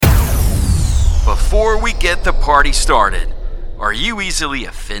before we get the party started, are you easily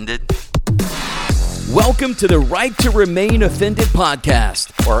offended? Welcome to the Right to Remain Offended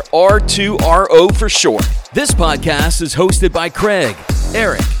podcast, or R2RO for short. This podcast is hosted by Craig,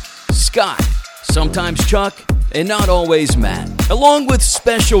 Eric, Scott, sometimes Chuck, and not always Matt, along with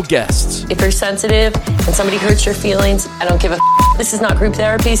special guests. If you're sensitive and somebody hurts your feelings, I don't give a f***. This is not group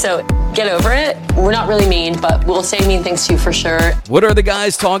therapy, so get over it. We're not really mean, but we'll say mean things to you for sure. What are the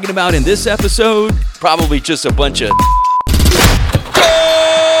guys talking about in this episode? Probably just a bunch of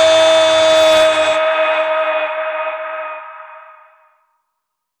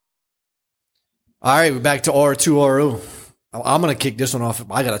All right, we're back to R2RO. I'm going to kick this one off.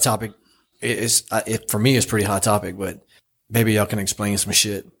 I got a topic. For me, it's a pretty hot topic, but maybe y'all can explain some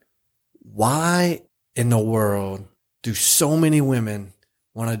shit. Why in the world do so many women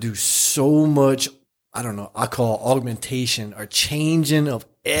want to do so much, I don't know, I call augmentation or changing of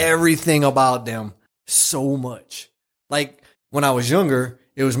everything about them so much? Like when I was younger,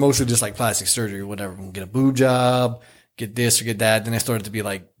 it was mostly just like plastic surgery or whatever. Get a boob job, get this or get that. Then it started to be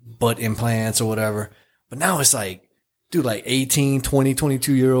like butt implants or whatever. But now it's like, dude, like 18, 20,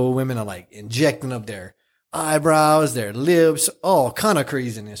 22-year-old women are like injecting up their eyebrows, their lips, all kind of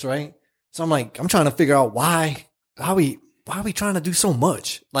craziness, right? So I'm trying to figure out why are we trying to do so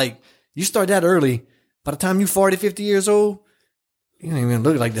much? Like, you start that early, by the time you 40, 50 years old, you don't even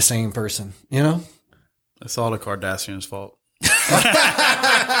look like the same person, you know? It's all the Kardashians' fault.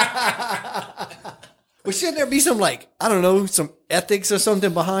 But shouldn't there be some, like, I don't know, some ethics or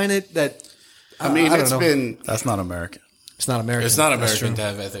something behind it that... That's not American. It's not American. It's not American to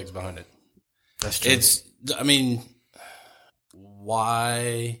have ethics behind it. That's true.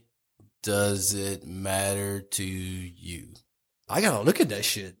 Why does it matter to you? I gotta look at that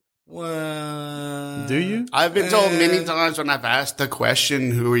shit. Well, Do you? I've been told many times when I've asked the question,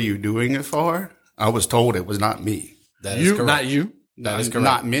 who are you doing it for? I was told it was not me. that is correct. Not you. That is correct.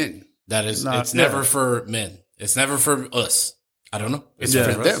 Not men. That is. Not- never for men. It's never for us. I don't know. It's For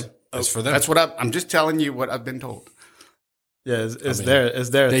for them. us. It's for them. That's what I'm just telling you what I've been told. Yeah, it's their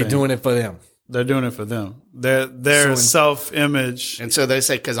They thing. doing it for them. They're doing it for them. Their self-image. And so they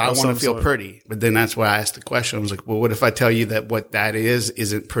say, because I Of want some to feel sort. pretty. But then that's why I asked the question. I was like, well, what if I tell you that what that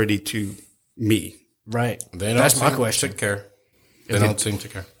isn't pretty to me? Right. They don't That's my seem question. to care. They don't seem to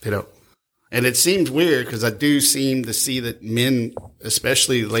care. You know? And it seems weird because I do seem to see that men,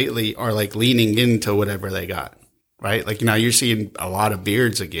 especially lately, are like leaning into whatever they got. Right? Like, you're seeing a lot of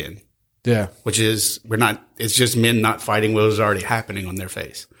beards again. Yeah. Which is, it's just men not fighting what was already happening on their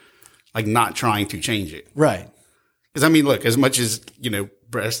face. Like, not trying to change it. Right. Because, look, as much as,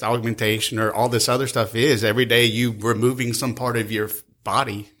 breast augmentation or all this other stuff is, every day you removing some part of your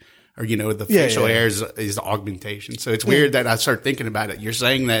body or, the facial hair is augmentation. So it's weird that I start thinking about it. You're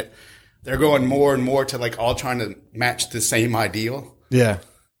saying that they're going more and more to, like, all trying to match the same ideal Yeah.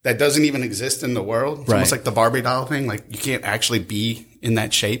 that doesn't even exist in the world. It's almost like the Barbie doll thing. Like, you can't actually be in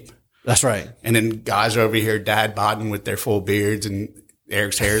that shape. That's right. And then guys are over here dad bodding with their full beards, and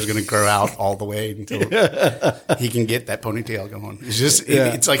Eric's hair is going to grow out all the way until he can get that ponytail going. It's just,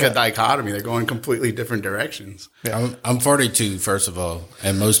 it's like a dichotomy. They're going completely different directions. I'm 42, first of all,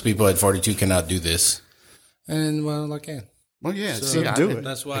 and most people at 42 cannot do this. And, well, I can. Well, yeah. So do it.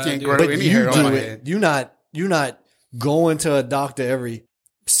 That's why I can't I do grow it. But any you hair on do my it. head. You're not going to a doctor every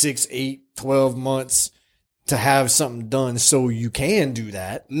 6, 8, 12 months to have something done so you can do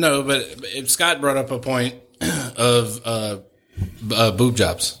that. No, but if Scott brought up a point of boob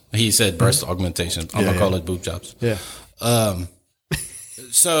jobs. He said breast augmentation. I'm going to call it boob jobs. Yeah.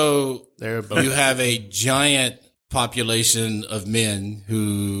 So you have a giant population of men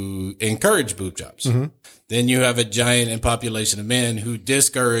who encourage boob jobs. Mm-hmm. Then you have a giant population of men who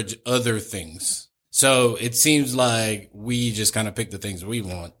discourage other things. So it seems like we just kind of pick the things we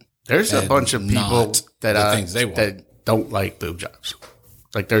want. There's a and bunch of people not that the things they want. that don't like boob jobs.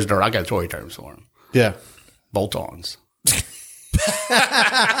 Like, there's derogatory terms for them. Yeah. Bolt-ons.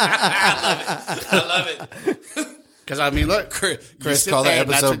 I love it. Because, look, Chris, call that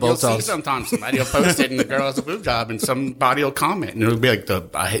episode You'll bolt-ons. see sometimes somebody will post it and the girl has a boob job and somebody will comment and it'll be like,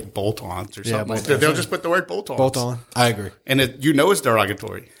 I hate bolt-ons or something. bolt-ons. They'll just put the word bolt-ons. Bolt on. I agree. And it's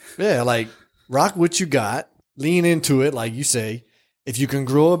derogatory. Yeah. Like, rock what you got. Lean into it, like you say. If you can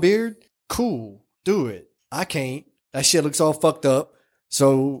grow a beard, cool. Do it. I can't. That shit looks all fucked up.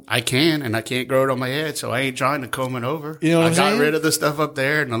 So I can, and I can't grow it on my head, so I ain't trying to comb it over. You know what I'm saying? I got rid of the stuff up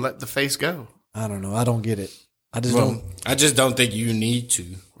there and I let the face go. I don't know. I don't get it. I just Well, don't. I just don't think you need to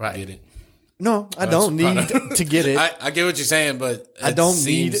get it. No, I don't need to get it. I get what you're saying, but I don't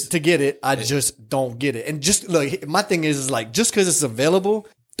need to get it. I just don't get it. And just look, my thing is like, just because it's available,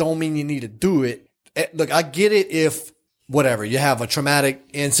 don't mean you need to do it. look, I get it if whatever, you have a traumatic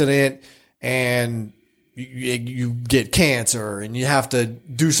incident and you get cancer and you have to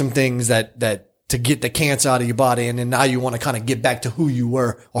do some things that to get the cancer out of your body. And then now you want to kind of get back to who you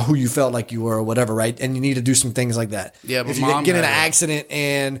were or who you felt like you were or whatever. Right. And you need to do some things like that. Yeah. But if you get in an accident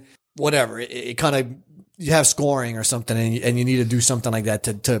and whatever, it kind of, you have scoring or something and you need to do something like that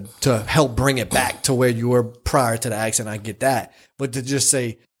to help bring it back to where you were prior to the accident. I get that. But to just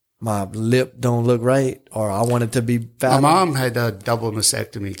say my lip don't look right or I want it to be fat. My mom had a double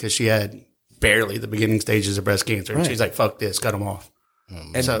mastectomy because she had barely the beginning stages of breast cancer. And she's like, fuck this, cut them off.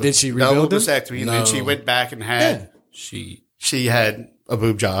 And so did she rebuild double mastectomy? And then she went back and had, she had a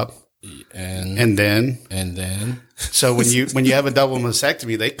boob job. And then so when you have a double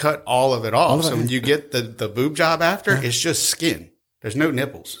mastectomy, they cut all of it off. So when you get the boob job after, it's just skin. There's no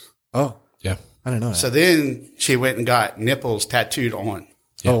nipples. Oh, yeah. I didn't know that. So then she went and got nipples tattooed on.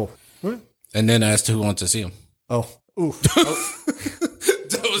 Yeah. Oh. And then asked who wants to see them. Oh. Ooh.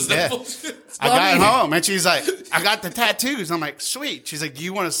 That was the bullshit. I got home and she's like, I got the tattoos. I'm like, sweet. She's like, do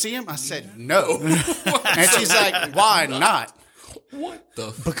you want to see them? I said, no. And she's like, why not? What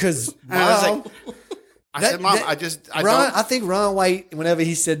the? Because and I was like, I said, Mom, I think Ron White, whenever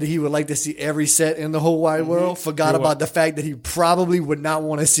he said that he would like to see every set in the whole wide world, forgot about the fact that he probably would not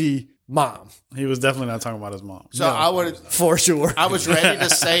want to see Mom. He was definitely not talking about his mom. So I would, for sure. I was ready to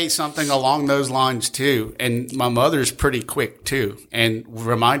say something along those lines too. And my mother's pretty quick too, and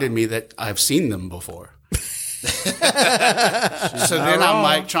reminded me that I've seen them before. So then I'm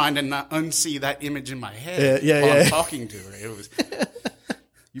like trying to not unsee that image in my head while I'm talking to her. It was.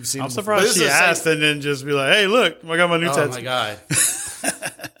 You've seen. I'm surprised she asked and then just be like, "Hey, look, I got my new tattoo." Oh my god!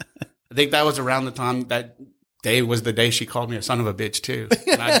 I think that was around the time that day was the day she called me a son of a bitch too,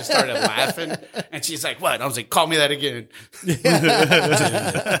 and I just started laughing. And she's like, "What?" I was like, "Call me that again." Son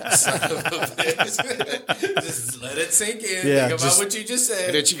of a bitch. Just let it sink in. Yeah, Think about what you just said.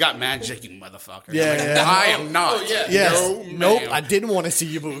 And then she got mad. She's like, "You motherfucker!" Yeah, like, yeah. I am not. Oh, yeah. Yes. Nope. ma'am. I didn't want to see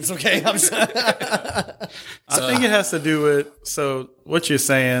your boobs. Okay. I'm sorry. I think it has to do with, so what you're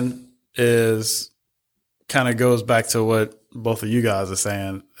saying is kind of goes back to what both of you guys are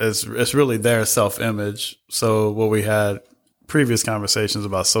saying. It's really their self-image. So what we had previous conversations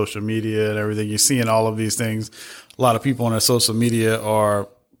about social media and everything, you're seeing all of these things. A lot of people on their social media are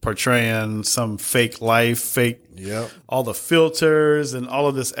portraying some fake life, all the filters and all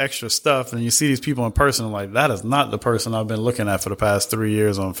of this extra stuff. And you see these people in person, and like, that is not the person I've been looking at for the past 3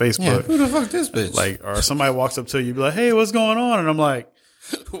 years on Facebook. Yeah, who the fuck this bitch? Like, or somebody walks up to you, be like, "Hey, what's going on?" And I'm like,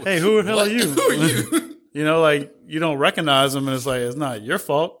 "Hey, who the hell are you?" Who are you? You know, like, you don't recognize them, and it's like, it's not your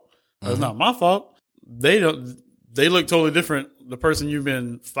fault. It's not my fault. They look totally different. The person you've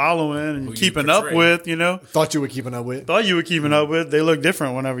been following and keeping up with, you know, Thought you were keeping up with. They look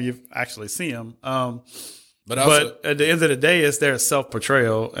different whenever you actually see them. But at the end of the day, it's their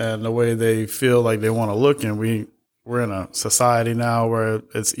self-portrayal and the way they feel like they want to look. And we're in a society now where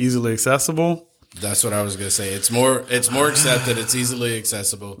it's easily accessible. That's what I was gonna say. It's more accepted. It's easily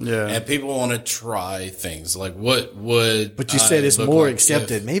accessible. Yeah, and people want to try things. Like, what would? But you said it's more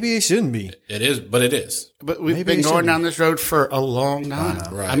accepted. Maybe it shouldn't be. It is, but it is. But we've been going down this road for a long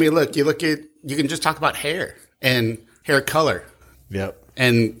time. Right. I mean, you can just talk about hair and hair color. Yep.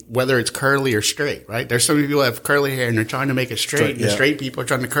 And whether it's curly or straight, right? There's so many people that have curly hair and they're trying to make it straight. And the straight people are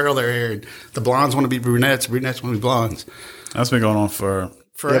trying to curl their hair. And the blondes want to be brunettes. Brunettes want to be blondes. That's been going on forever.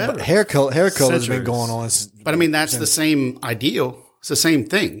 Yeah, but hair color has been going on. But I mean, that's the same ideal. It's the same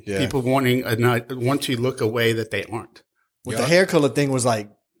thing. Yeah. People want to look a way that they aren't. Well, the hair color thing was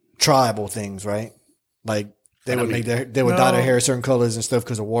like tribal things, right? Like they would dye their hair certain colors and stuff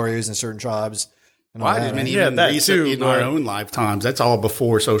because of warriors and certain tribes. And all that, I mean, even recently in our own lifetimes, that's all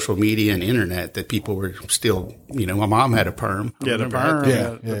before social media and internet that people were still, my mom had a perm. Yeah, the perm.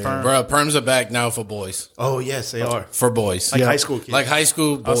 The perm. Bro, perms are back now for boys. Oh, yes, they are. For boys. Like high school kids. Like high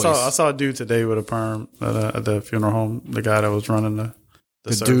school boys. I saw a dude today with a perm at the funeral home. The guy that was running the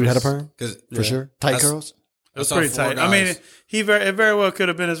dude had a perm? For sure. Tight That's- curls? It was pretty tight. I mean, it very well could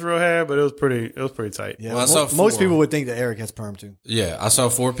have been his real hair, but it was pretty tight. Yeah, well, most people would think that Eric has perm too. Yeah, I saw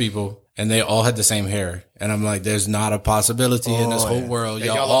 4 people, and they all had the same hair. And I'm like, there's not a possibility in this whole world.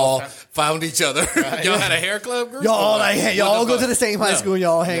 Y'all all found each other. Right. Y'all had a hair club group? Y'all all go to the same high school and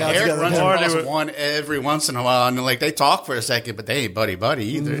y'all hang out together. Runs across one every once in a while, and like they talk for a second, but they ain't buddy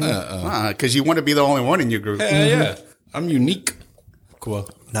either. Because you want to be the only one in your group. Yeah. I'm unique. Cool.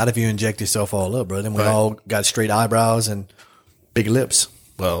 Not if you inject yourself all up, bro. Then we all got straight eyebrows and big lips.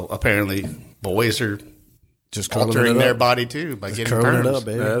 Well, apparently boys are Just altering their body too by getting curling perms. it up,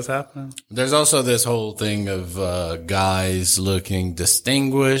 baby. That's happening. There's also this whole thing of guys looking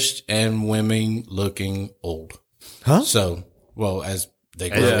distinguished and women looking old. Huh? So, well, as they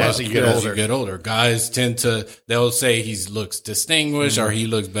grow As up, you get as older. you get older, guys tend to, they'll say he looks distinguished or he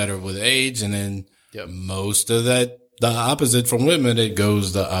looks better with age. And then most of that, the opposite from women, it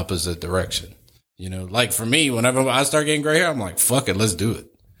goes the opposite direction. You know, like for me, whenever I start getting gray hair, I'm like, fuck it, let's do it.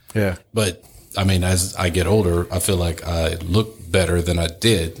 Yeah. But I mean, as I get older, I feel like I look better than I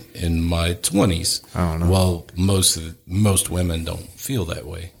did in my 20s. I don't know. Well, most women don't feel that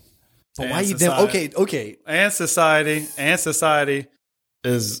way. But And why you society- then? Okay. And society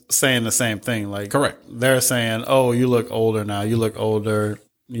is saying the same thing. Like, Correct. They're saying, "Oh, you look older now. You look older.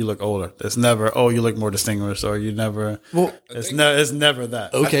 You look older." It's never, "Oh, you look more distinguished," or "You never." Well, it's never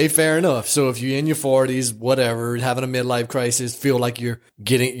that. okay, fair enough. So if you're in your 40s, whatever, having a midlife crisis, feel like you're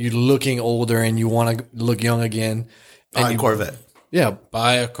looking older and you want to look young again. And Corvette. Yeah.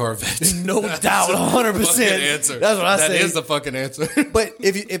 Buy a Corvette. No doubt, 100%. Answer. That's what I say. That is the fucking answer. But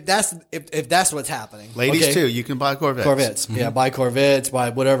if that's what's happening, Ladies okay? too, you can buy Corvettes. Corvettes. Yeah, buy Corvettes,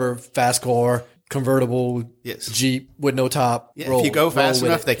 buy whatever fast car, convertible, Yes. Jeep with no top. Yeah, if you go fast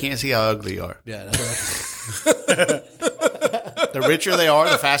with enough, it. they can't see how ugly you are. Yeah, that's right. The richer they are,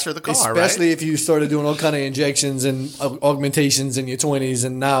 the faster the car, Especially right? if you started doing all kind of injections and augmentations in your 20s,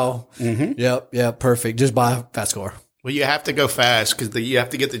 and now, yep, perfect. Just buy a fast car. Well, you have to go fast because you have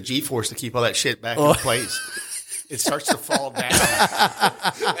to get the G-force to keep all that shit back in place. It starts to fall down.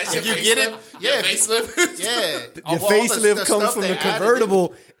 If you get it, yeah, facelift. yeah. Your facelift comes from the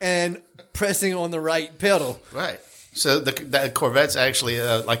convertible and pressing on the right pedal. Right. So the Corvette's actually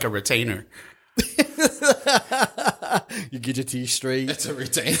like a retainer. You get your teeth straight. It's a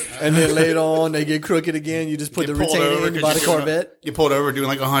retainer. And then later on, they get crooked again. You just put the retainer in, you buy the Corvette. You pulled over doing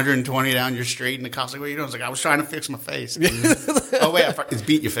like 120 down your street, and the cop's like, "What are you doing?" I was like, "I was trying to fix my face." Oh wait, it's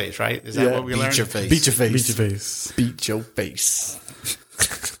beat your face, right? Is that what we learned? Beat your face. Beat your face. Beat your face. Beat your face.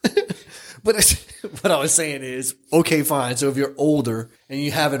 But what I was saying is, okay, fine. So if you're older and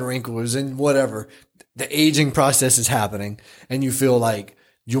you having wrinkles and whatever, the aging process is happening, and you feel like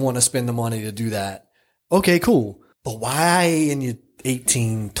you want to spend the money to do that. Okay, cool. But why in your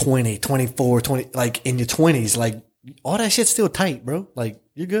 18, 20, 24, 20, like in your 20s, like all that shit's still tight, bro? Like,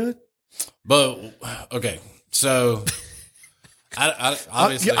 you good? But, okay. So, I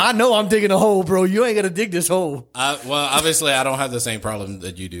obviously. I know I'm digging a hole, bro. You ain't got to dig this hole. Well, obviously, I don't have the same problem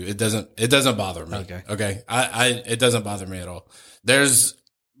that you do. It doesn't bother me. Okay. It doesn't bother me at all. There's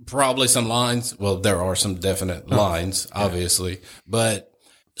probably some lines. Well, there are some definite lines, obviously, but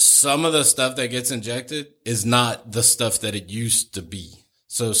some of the stuff that gets injected is not the stuff that it used to be.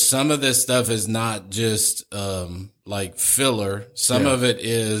 So some of this stuff is not just, like filler. Some of it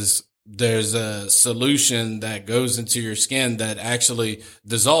is, there's a solution that goes into your skin that actually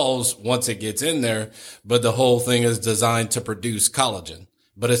dissolves once it gets in there. But the whole thing is designed to produce collagen.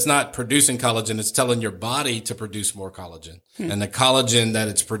 But it's not producing collagen. It's telling your body to produce more collagen. And the collagen that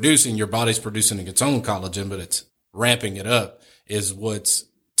it's producing, your body's producing its own collagen, but it's ramping it up, is what's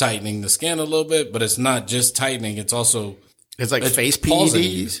tightening the skin a little bit. But it's not just tightening. It's also, It's like face pausing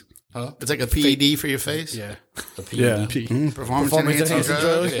you. PEDs. Huh? It's like a PED for your face. Yeah. The PED. Yeah. Performance enhancing enhancing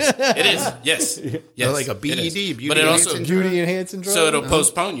drug. drug. It is. Yes. Yes. Like a BED, it is. beauty But it also, enhancing drug. Beauty enhancing drug. so it'll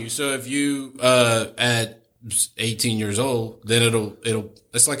postpone you. So if you, at 18 years old, then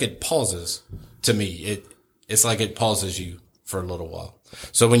it's like it pauses to me. It's like it pauses you for a little while.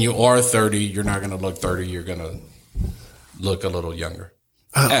 So when you are 30, you're not going to look 30. You're going to look a little younger.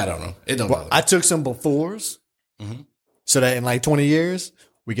 I don't know. It don't bother me. I took some befores so that in like 20 years,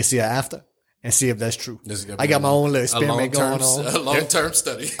 we can see it after and see if that's true. This is gonna I be got my own little a experiment going on. A long-term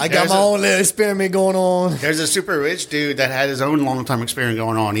study. I got my own little experiment going on. There's a super rich dude that had his own long-term experiment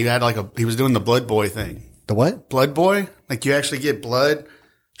going on. He had he was doing the blood boy thing. The what? Blood boy? Like you actually get blood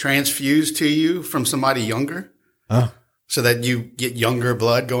transfused to you from somebody younger. So that you get younger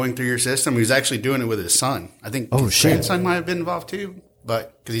blood going through your system. He was actually doing it with his son. I think his grandson might have been involved too,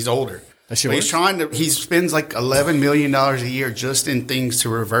 but because he's older. But he spends like $11 million a year just in things to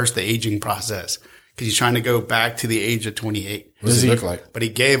reverse the aging process. Because he's trying to go back to the age of 28. What does he look like? But he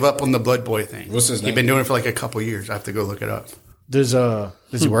gave up on the blood boy thing. What's his name? He's been doing it for like a couple of years. I have to go look it up. Does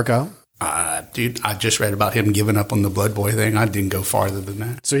he work out? Dude, I just read about him giving up on the blood boy thing. I didn't go farther than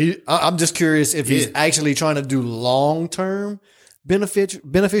that. So I'm just curious if he's actually trying to do long-term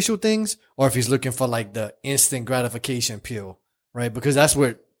beneficial things, or if he's looking for like the instant gratification pill, right? Because that's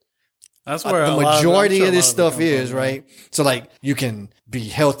where the majority of this stuff is, right? So like you can be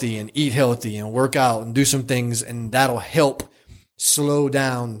healthy and eat healthy and work out and do some things, and that'll help slow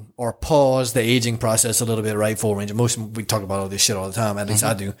down or pause the aging process a little bit, right? Full range of motion. We talk about all this shit all the time. At least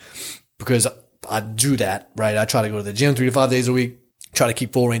I do, because I do that, right? I try to go to the gym 3 to 5 days a week, try to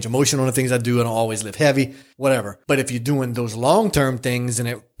keep full range of motion on the things I do. I don't always lift heavy, whatever. But if you're doing those long-term things, and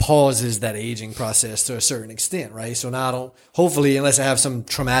it pauses that aging process to a certain extent, right? So now I don't, hopefully, unless I have some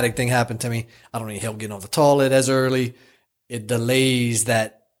traumatic thing happen to me, I don't need help getting off the toilet as early. It delays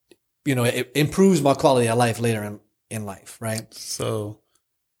that, it improves my quality of life later in life, right? So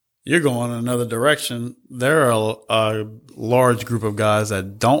you're going in another direction. There are a large group of guys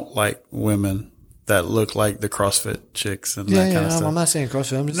that don't like women that look like the CrossFit chicks and that kind of stuff. I'm not saying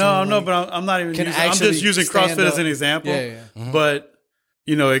CrossFit. I'm just but I'm not even using, I'm just using CrossFit as an example. Yeah. Mm-hmm. But,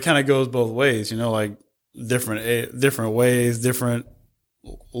 it kind of goes both ways, like different ways, different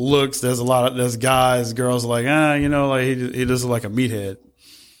looks. There's guys, girls like, like he just like a meathead.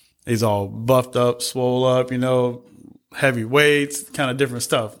 He's all buffed up, swole up, heavy weights, kind of different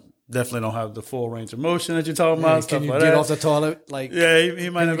stuff. Definitely don't have the full range of motion that you're talking about. Can you get off the toilet? He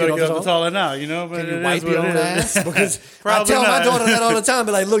might not be able to get off the toilet now, but can you wipe your own ass? Because I tell my daughter that all the time,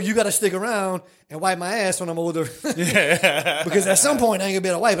 be like, look, you got to stick around and wipe my ass when I'm older. Because at some point I ain't gonna be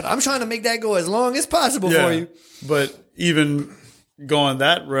able to wipe it. I'm trying to make that go as long as possible for you. But even going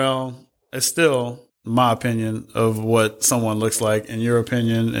that realm, it's still my opinion of what someone looks like, and your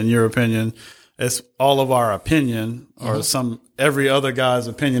opinion. It's all of our opinion, or every other guy's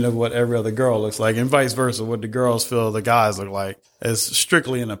opinion of what every other girl looks like, and vice versa. What the girls feel the guys look like is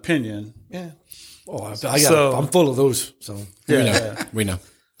strictly an opinion. Yeah. Oh, I'm full of those. So we know.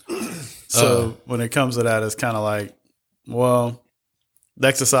 So when it comes to that, it's kind of like, well, the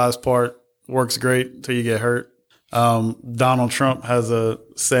exercise part works great until you get hurt. Donald Trump has a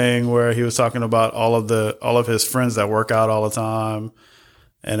saying where he was talking about all of his friends that work out all the time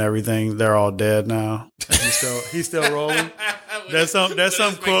and everything. They're all dead now. He's still rolling. There's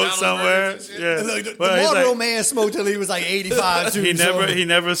some quote somewhere. Yeah. Look, the Marlboro man smoked till he was like 85 too. He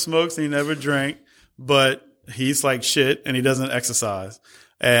never smokes. He never drank, but he's like shit, and he doesn't exercise.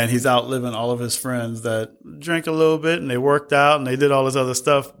 And he's outliving all of his friends that drank a little bit and they worked out and they did all this other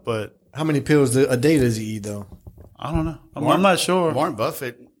stuff. But how many pills a day does he eat though? I don't know. I'm not sure. Warren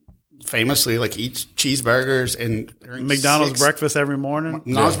Buffett famously eats cheeseburgers and McDonald's breakfast every morning.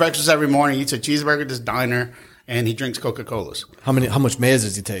 McDonald's breakfast every morning. He eats a cheeseburger at his diner, and he drinks Coca-Colas. How much meds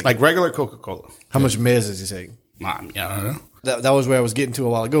does he take? Like regular Coca-Cola. How much meds does he take? I don't know. That was where I was getting to a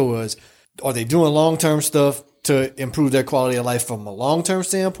while ago. Was, are they doing long-term stuff to improve their quality of life from a long-term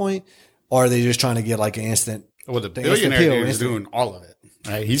standpoint, or are they just trying to get like an instant? Well, the billionaire dude is doing all of it.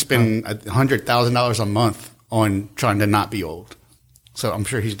 Right? He's spending $100,000 a month on trying to not be old. So I'm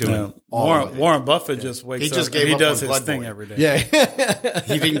sure he's doing all of it. Warren Buffett just wakes up and he does his thing every day. Yeah.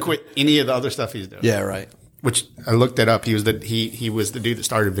 He didn't quit any of the other stuff he's doing. Yeah, right. Which I looked that up. He was the dude that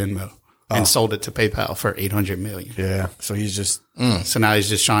started Venmo and sold it to PayPal for $800 million. Yeah. So he's just so now he's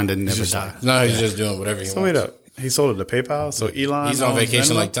just trying to never die. No, he's just doing whatever he wants. Wait up. He sold it to PayPal. So Elon, he's on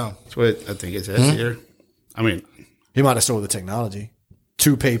vacation like Tom. That's what I think it says here. I mean, he might have sold the technology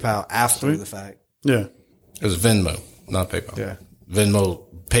to PayPal after the fact. Yeah. It was Venmo, not PayPal. Yeah.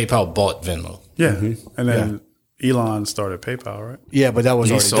 PayPal bought Venmo. Yeah. And then Elon started PayPal, right? Yeah, but that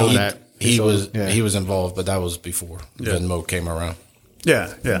was already sold done. that. He was involved, but that was before Venmo came around.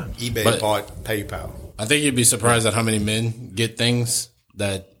 Yeah. eBay bought PayPal. I think you'd be surprised at how many men get things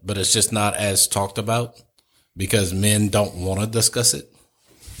but it's just not as talked about because men don't want to discuss it.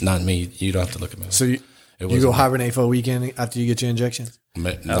 Not me. You don't have to look at me. So you go hibernate for a weekend after you get your injection?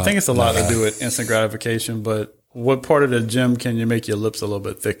 I think it's a lot to do with instant gratification, but what part of the gym can you make your lips a little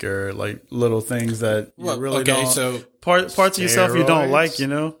bit thicker? Like little things that you really don't. So parts of yourself you don't like,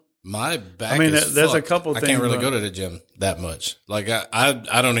 My back. I mean, there's a couple things. I can't really go to the gym that much. Like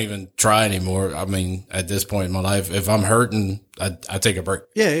I don't even try anymore. I mean, at this point in my life, if I'm hurting, I take a break.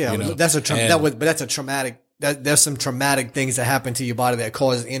 Yeah. That's a traumatic. There's some traumatic things that happen to your body that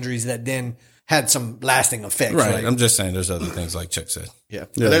cause injuries that then had some lasting effects. Right. I'm just saying, there's other things like Chuck said. Yeah.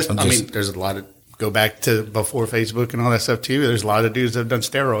 There's a lot of go back to before Facebook and all that stuff too. There's a lot of dudes that have done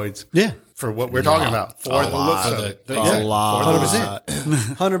steroids. Yeah. For what we're talking about, for the looks of it, a lot,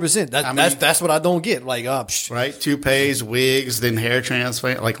 100%. That's what I don't get. Like, right? Toupees, wigs, then hair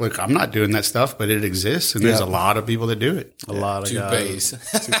transplant. Like, look, I'm not doing that stuff, but it exists, and there's a lot of people that do it. A lot of toupees.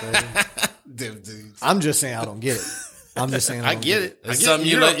 I'm just saying I don't get it. I'm just saying I get it.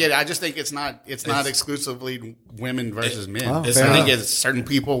 You don't get it. I just think it's not exclusively women versus men. I think it's certain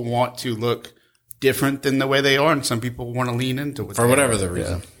people want to look different than the way they are, and some people want to lean into it for whatever the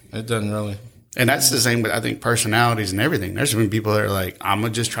reason. It doesn't really. And that's the same with, I think, personalities and everything. There's been people that are like, I'm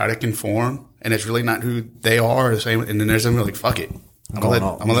going to just try to conform and it's really not who they are. And then there's somebody like, fuck it. I'm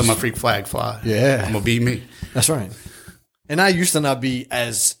gonna let my freak flag fly. Yeah. I'm gonna be me. That's right. And I used to not be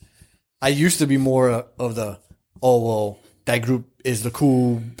I used to be more of the, oh, well, that group is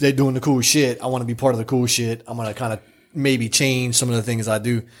they're doing the cool shit. I want to be part of the cool shit. I'm going to kind of maybe change some of the things I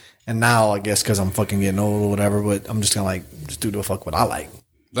do. And now, I guess, because I'm fucking getting old or whatever, but I'm just going to just do the fuck what I like.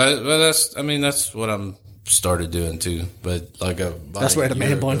 That's what I'm started doing too. But that's where the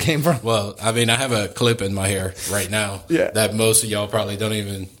man bun came from. Well, I mean, I have a clip in my hair right now that most of y'all probably don't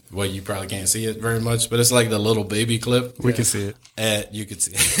even. Well, you probably can't see it very much, but it's like the little baby clip. We can see it. You can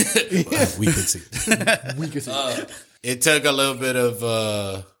see it. We can see it. We can see it. It took a little bit of,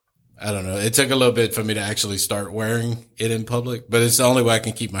 I don't know. It took a little bit for me to actually start wearing it in public, but it's the only way I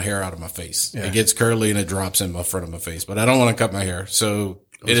can keep my hair out of my face. Yeah. It gets curly and it drops in my front of my face, but I don't want to cut my hair. So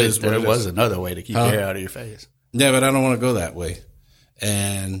there was another way to keep your hair out of your face. Yeah, but I don't want to go that way.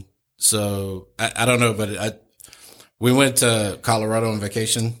 And so I don't know, but we went to Colorado on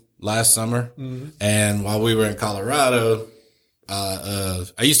vacation last summer. Mm-hmm. And while we were in Colorado, I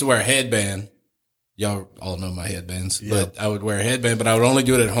used to wear a headband. Y'all all know my headbands, but I would wear a headband, but I would only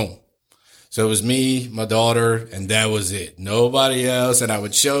do it at home. So it was me, my daughter, and that was it. Nobody else. And I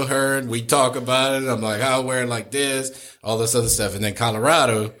would show her and we'd talk about it. I'm like, I'll wear it like this, all this other stuff. And then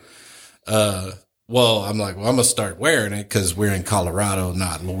Colorado, I'm like, well, I'm going to start wearing it because we're in Colorado,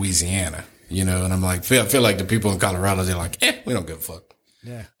 not Louisiana, and I'm like, I feel like the people in Colorado, they're like, we don't give a fuck.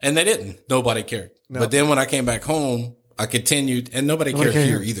 Yeah. And they didn't. Nobody cared. No. But then when I came back home, I continued, and nobody cared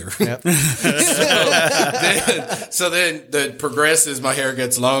here either. Yep. so then the progresses, my hair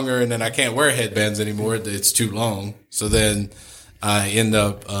gets longer, and then I can't wear headbands anymore. It's too long. So then I end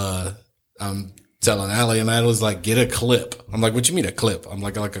up, I'm telling Allie, and I was like, get a clip. I'm like, what you mean a clip? I'm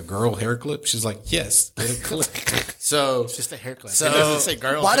like a girl hair clip? She's like, yes, get a clip. So it's just a hair clip. So, it doesn't say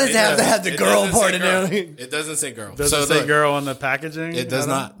girl. Why does it have to have the girl part in there? It doesn't say girl. Does it say girl on the packaging? It does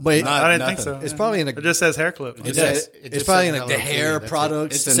not. Wait, I didn't think so. It's probably in the. It just says hair clip. It does. It's probably in the hair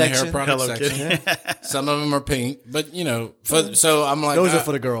products section. It's in the hair product section. Some of them are pink, but so I'm like, those are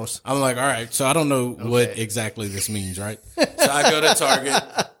for the girls. I'm like, all right. So I don't know what exactly this means, right? So I go to Target.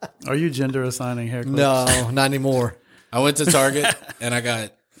 Are you gender assigning hair clips? No, not anymore. I went to Target and I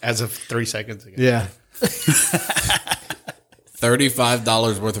got, as of 3 seconds ago. Yeah.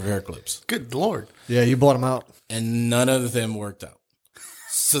 $35 worth of hair clips. Good Lord. Yeah, you bought them out. And none of them worked out.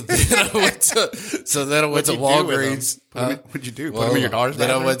 So then I went to Walgreens. What'd you do? Put them in your daughter's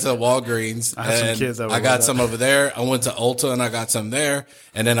Then I went to Walgreens. I have some kids that I got some over there. I went to Ulta and I got some there.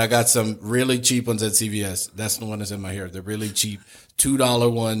 And then I got some really cheap ones at CVS. That's the one that's in my hair. They're really cheap.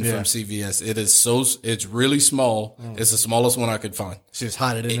 $2 one from CVS. It's really small. It's the smallest one I could find. So just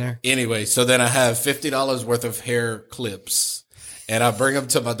hide it in there. Anyway, so then I have $50 worth of hair clips. And I bring them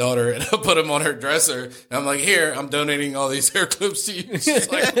to my daughter and I put them on her dresser. And I'm like, here, I'm donating all these hair clips to you.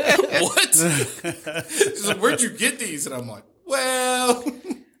 She's like, what? She's like, where'd you get these? And I'm like, well,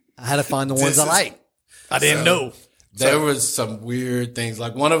 I had to find the ones I like. I didn't know. There was some weird things.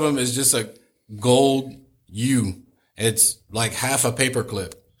 Like one of them is just a gold U. It's like half a paper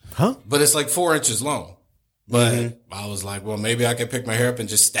clip. Huh? But it's like 4 inches long. But I was like, well, maybe I could pick my hair up and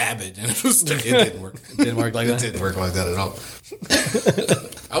just stab it. And it didn't work. It didn't work like that. It didn't work like that at all.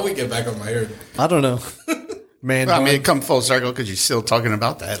 How we get back on my hair? I don't know. Man, well, I mean, it come full circle because you're still talking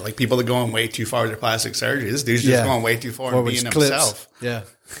about that. Like people are going way too far with their plastic surgery. This dude's just going way too far and being himself. Yeah.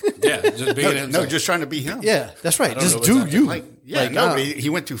 Yeah, just being himself. No, just trying to be him. Yeah, that's right. Just do you. But he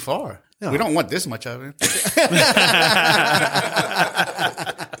went too far. No. We don't want this much of him. We're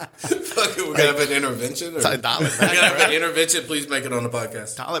going to have an intervention? We're going to have an intervention. Please make it on the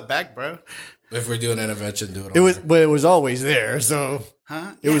podcast. Dial it back, bro. If we're doing an intervention, do it. But it was always there. So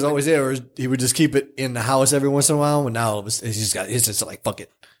it was always there. He would just keep it in the house every once in a while. And now it's just like, fuck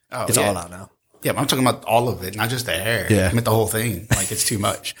it. It's all out now. Yeah, but I'm talking about all of it, not just the hair. Yeah. I meant the whole thing. Like it's too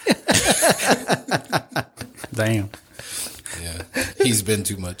much. Damn. Yeah, he's been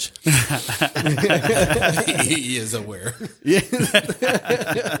too much. He is aware. Yeah.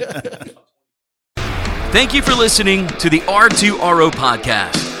 Thank you for listening to the R2RO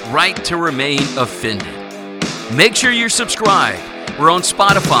podcast, Right to Remain Offended. Make sure you're subscribed. We're on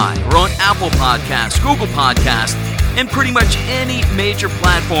Spotify, we're on Apple Podcasts, Google Podcasts, and pretty much any major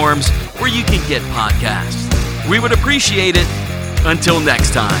platforms where you can get podcasts. We would appreciate it. Until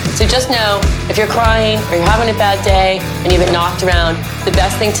next time. So just know, if you're crying or you're having a bad day and you've been knocked around, the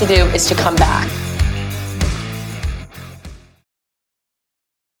best thing to do is to come back.